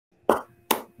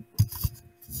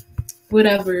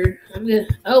Whatever. I'm gonna.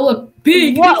 Oh, a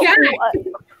big cat.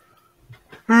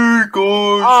 Hey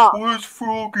guys, where's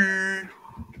Froggy?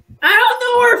 I don't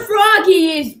know where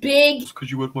Froggy is, Big. It's because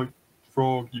you had my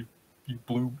frog, you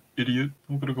blue idiot.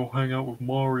 I'm gonna go hang out with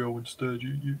Mario instead.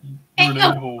 You're an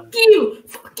a-hole.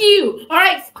 Fuck you!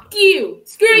 Alright, fuck you!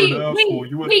 Screw you! You're an asshole.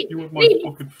 You had my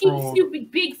fucking frog. You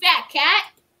stupid big fat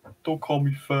cat! Don't call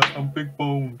me fat, I'm big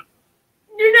boned.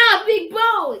 You're not big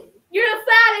boned! You're the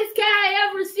fattest cat I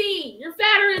ever seen! You're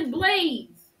fatter than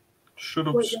Blaze! Shut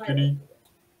up, skinny.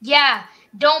 Yeah,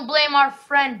 don't blame our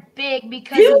friend Big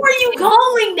because... Who are you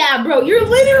calling that, bro? You're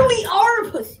literally our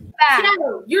pussy.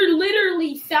 Shadow, you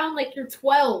literally sound like you're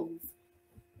 12.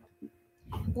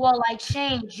 Well, I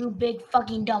changed, you big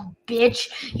fucking dumb bitch.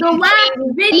 The last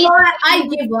video I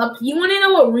give up. You want to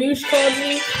know what Rouge called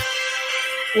me?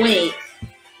 Wait.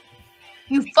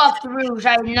 You fucked Rouge,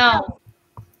 I know.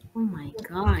 Oh my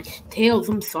gosh. Tails,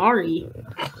 I'm sorry.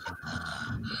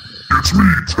 It's me,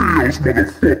 Tails,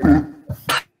 motherfucker.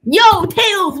 Yo,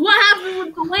 Tails, what happened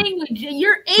with the language?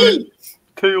 You're 8.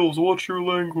 Tails, what's your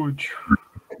language?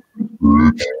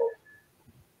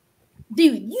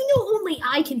 Dude, you know only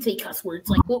I can say cuss words.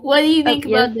 Like, what do you think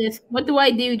about this? What do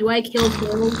I do? Do I kill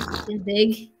Tails and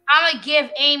Big? I'm gonna give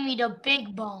Amy the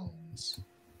big bones.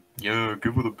 Yeah,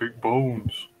 give her the big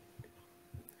bones.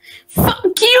 Fuck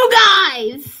you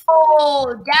guys!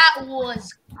 Oh, that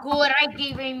was good. I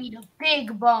gave Amy the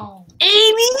big bone.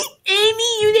 Amy,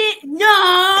 you didn't. No.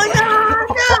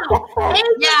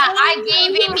 Amy, yeah, I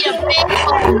gave Amy the big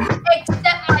bone,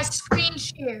 except my screen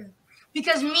share.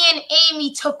 Because me and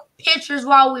Amy took pictures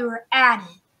while we were at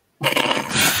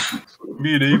it.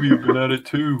 Me and Amy have been at it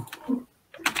too.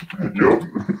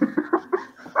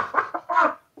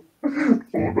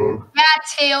 Yeah,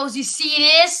 Tails, you see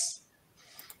this?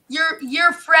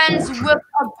 You're friends with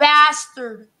a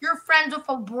bastard. You're friends with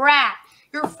a brat.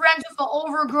 You're friends with an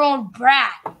overgrown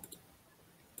brat.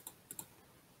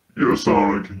 Yeah,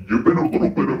 Sonic, you've been a little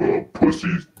bit of a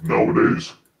pussy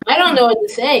nowadays. I don't know what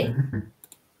to say.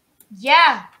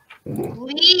 Yeah,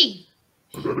 leave.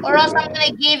 Or else I'm going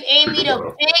to give Amy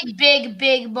the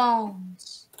big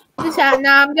bones. Nah, I'm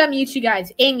going to mute you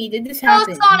guys. Amy, did this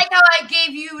happen? Tell Sonic how I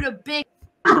gave you the big...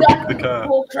 The cat.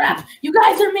 Oh, crap. You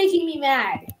guys are making me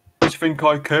mad. You think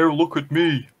I care? Look at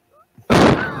me.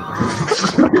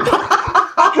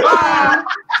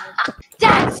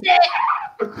 That's it.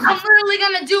 I'm literally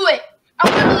going to do it.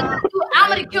 I'm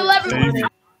going to kill everyone. Amy.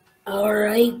 All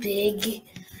right, Big.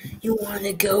 You want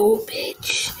to go,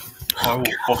 bitch? I will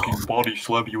fucking body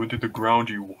slam you into the ground,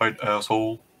 you white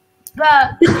asshole.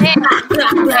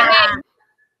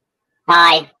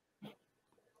 Hi.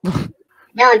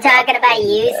 No, I'm talking about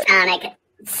you, Sonic.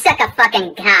 Suck a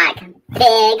fucking cock,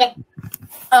 Big.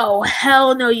 Oh,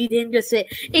 hell no, you didn't just say...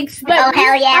 Oh,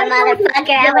 hell yeah,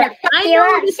 motherfucker. I'm gonna fuck you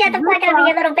up. Shut the fuck up,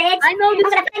 you little bitch. I know this.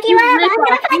 I'm gonna fuck you up. I'm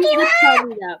gonna fuck you up. Tell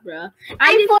me that, bro.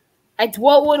 I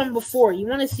dwelt with him before. You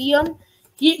want to see him?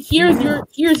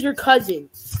 Here's your cousin,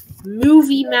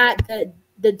 Movie Matt,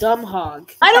 the dumb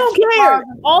hog. I don't care.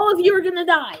 All of you are gonna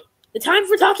die. The time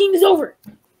for talking is over.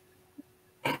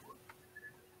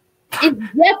 It's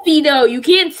Jeffy, though. You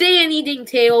can't say anything,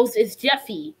 Tails. It's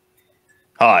Jeffy.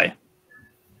 Hi.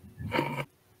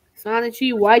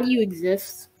 Sonichi, why do you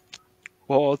exist?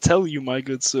 Well, I'll tell you, my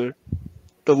good sir.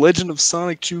 The legend of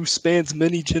Sonic Chew spans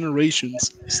many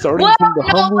generations, starting from the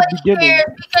humble beginning.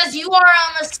 Because you are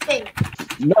on the stage.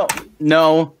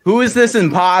 No. Who is this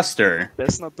imposter?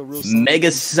 That's not the real Sonic.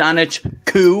 Mega Sonic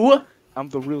Chew? I'm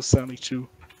the real Sonic Chew.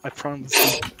 I promise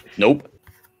you. Nope.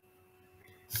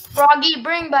 Froggy,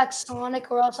 bring back Sonic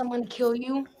or else I'm going to kill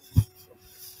you.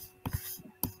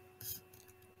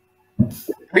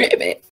 Ribbit.